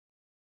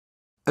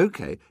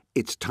OK,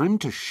 it's time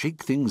to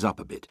shake things up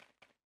a bit.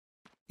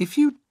 If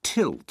you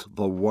tilt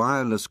the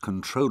wireless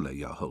controller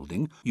you're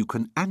holding, you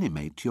can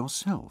animate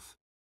yourself.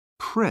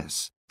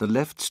 Press the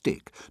left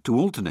stick to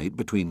alternate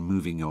between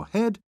moving your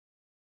head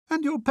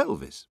and your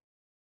pelvis.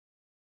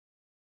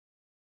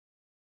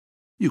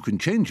 You can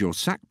change your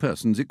sack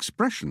person's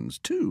expressions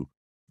too,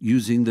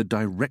 using the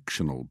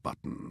directional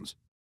buttons.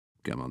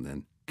 Come on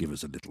then, give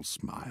us a little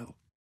smile.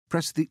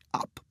 Press the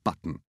up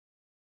button.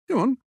 Go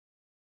on.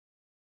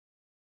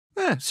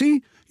 There,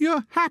 see?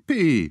 You're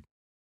happy.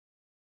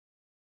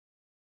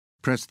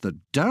 Press the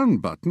down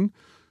button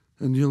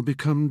and you'll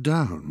become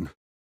down.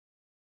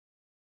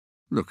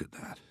 Look at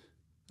that.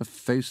 A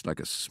face like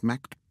a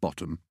smacked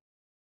bottom.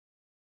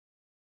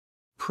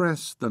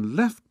 Press the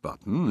left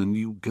button and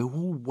you go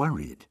all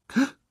worried.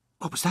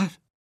 What was that?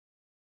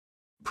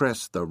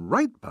 Press the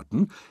right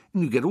button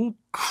and you get all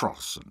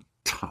cross and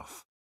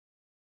tough.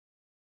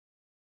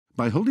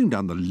 By holding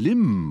down the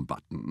limb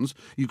buttons,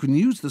 you can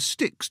use the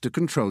sticks to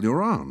control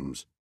your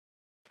arms.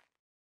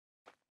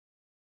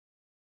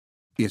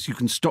 Yes, you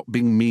can stop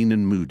being mean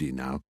and moody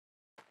now.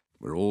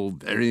 We're all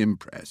very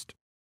impressed.